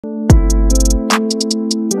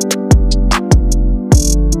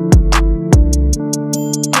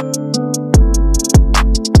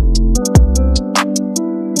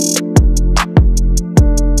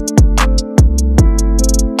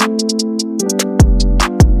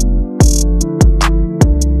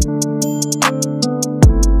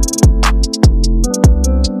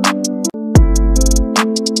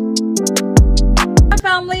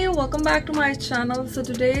channel. So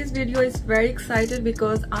today's video is very excited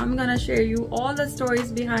because I'm gonna share you all the stories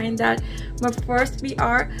behind that my first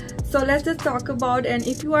PR. So let's just talk about, and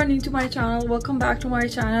if you are new to my channel, welcome back to my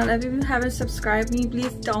channel. And if you haven't subscribed me,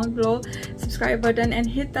 please down below subscribe button and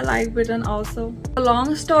hit the like button also.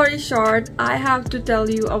 Long story short, I have to tell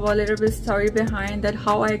you about a little bit story behind that,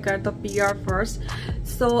 how I got the PR first.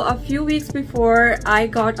 So a few weeks before, I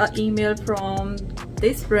got an email from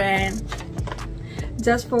this brand,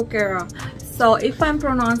 Just for Kara. So if I'm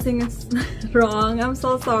pronouncing it wrong, I'm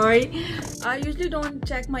so sorry. I usually don't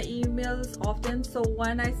check my emails often, so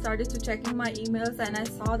when I started to checking my emails and I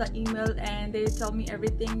saw the email and they tell me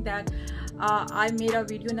everything that I made a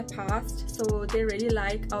video in the past, so they really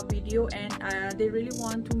like a video and they really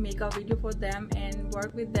want to make a video for them and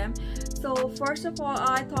work with them. So first of all,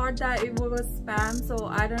 I thought that it was spam, so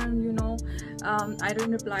I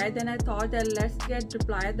didn't reply. Then I thought that let's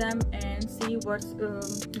reply them and see what's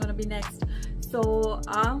gonna be next. So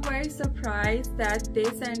I'm very surprised that they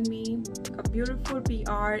sent me a beautiful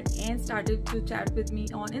PR and started to chat with me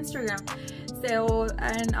on Instagram. So,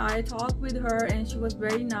 and I talked with her and she was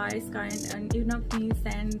very nice, kind, and enough me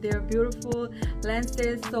send their beautiful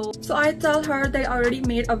lenses. So I tell her they already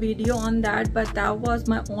made a video on that, but that was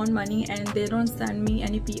my own money and they don't send me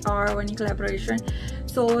any PR or any collaboration.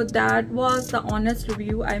 So that was the honest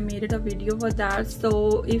review. I made it a video for that.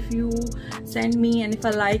 So if you send me and if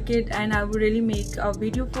I like it, and I will really make a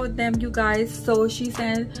video for them, you guys. So she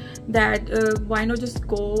said that why not just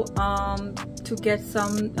go to get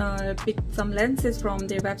some pick some lenses from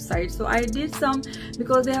their website. So I did some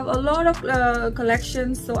because they have a lot of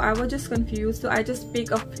collections, so I was just confused. So I just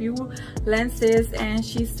picked a few lenses and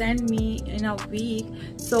she sent me in a week.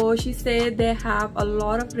 So she said they have a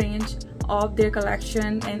lot of range of their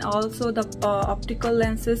collection, and also the optical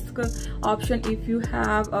lenses option. If you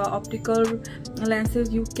have optical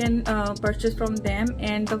lenses, you can purchase from them.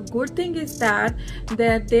 And the good thing is that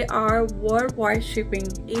they are worldwide shipping.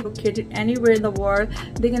 If you're located anywhere in the world,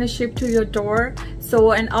 they're gonna ship to your door.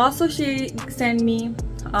 So, and also she sent me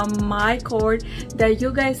my code that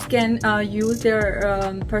you guys can use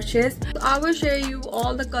their purchase. So I will share you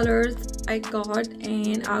all the colors I got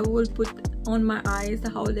and I will put on my eyes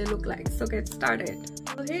how they look like. So get started.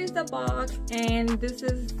 So here's the box, and this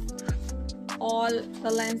is all the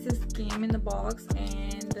lenses came in the box.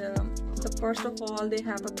 And the first of all, they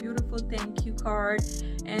have a beautiful thank you card,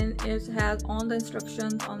 and it has all the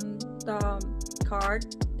instructions on the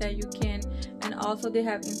card that you can, and also they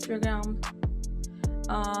have Instagram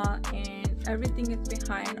and everything is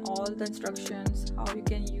behind all the instructions how you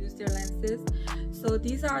can use their lenses. So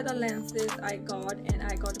these are the lenses I got, and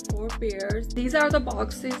I got 4 pairs. These are the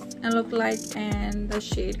boxes and look like, and the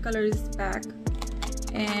shade color is back,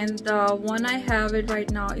 and the one I have it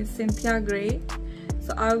right now is Cynthia Gray.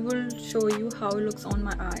 So I will show you how it looks on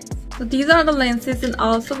my eyes. So these are the lenses, and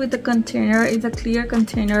also with the container, it's a clear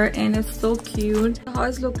container and it's so cute. How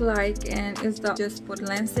it look like, and it's the just put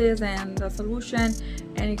lenses and the solution,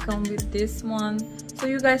 and it comes with this one. So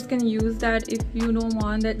you guys can use that. If you don't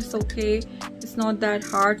want that, it's okay. It's not that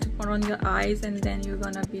hard to put on your eyes, and then you're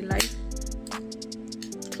gonna be like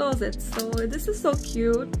close it. So this is so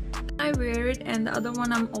cute. I wear it, and the other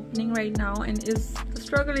one I'm opening right now, and the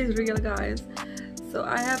struggle is real, guys. So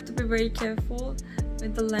I have to be very careful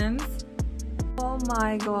with the lens. Oh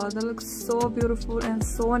my god, that looks so beautiful and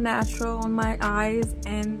so natural on my eyes.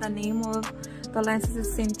 And the name of the lenses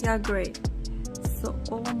is Cynthia Gray. So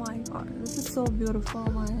oh my god, this is so beautiful,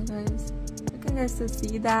 my guys. You can guys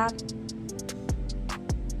see that.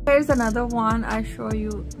 Here's another one. I show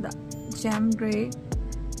you the gem gray.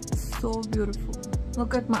 So beautiful.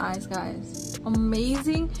 Look at my eyes, guys.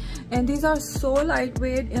 Amazing. And these are so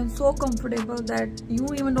lightweight and so comfortable that you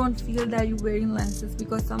even don't feel that you're wearing lenses,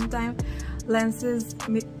 because sometimes lenses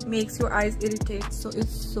makes your eyes irritate. So it's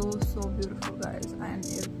so beautiful, guys,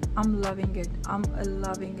 and I'm loving it. I'm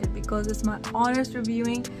loving it because it's my honest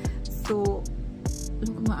reviewing. So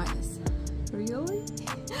look at my eyes. Really?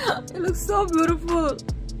 It looks so beautiful.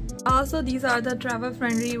 Also, these are the travel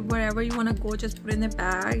friendly. Wherever you want to go, just put in a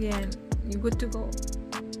bag and you're good to go.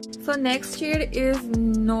 So next shade is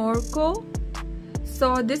Norco.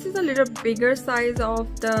 So this is a little bigger size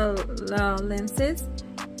of the lenses.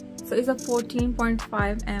 So it's a 14.5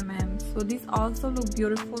 mm. So these also look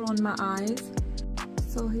beautiful on my eyes.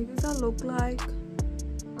 So here does that look like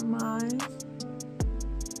on my eyes.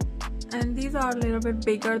 And these are a little bit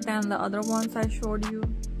bigger than the other ones I showed you.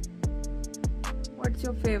 What's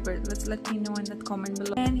your favorite? Let me know in the comment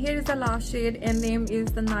below. And here is the last shade, and name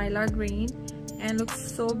is the Nyla Green, and looks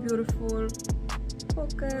so beautiful.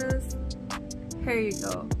 Focus. Here you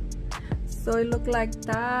go. So it looked like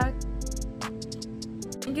that.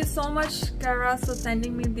 thank you so much, Kara, for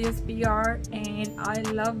sending me this PR, and I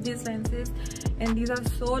love these lenses, and these are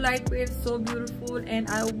so lightweight, so beautiful. And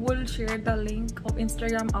I will share the link of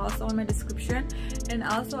Instagram also on my description, and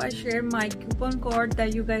also I share my coupon code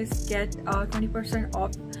that you guys get 20%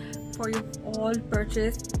 off for your all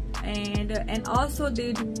purchase, and also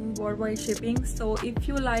they do worldwide shipping. So if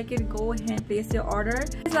you like it, go ahead and place your order.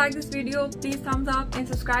 If you like this video, please thumbs up and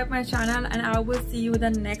subscribe my channel, and I will see you in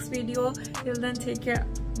the next video. Till then, take care.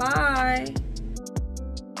 Bye.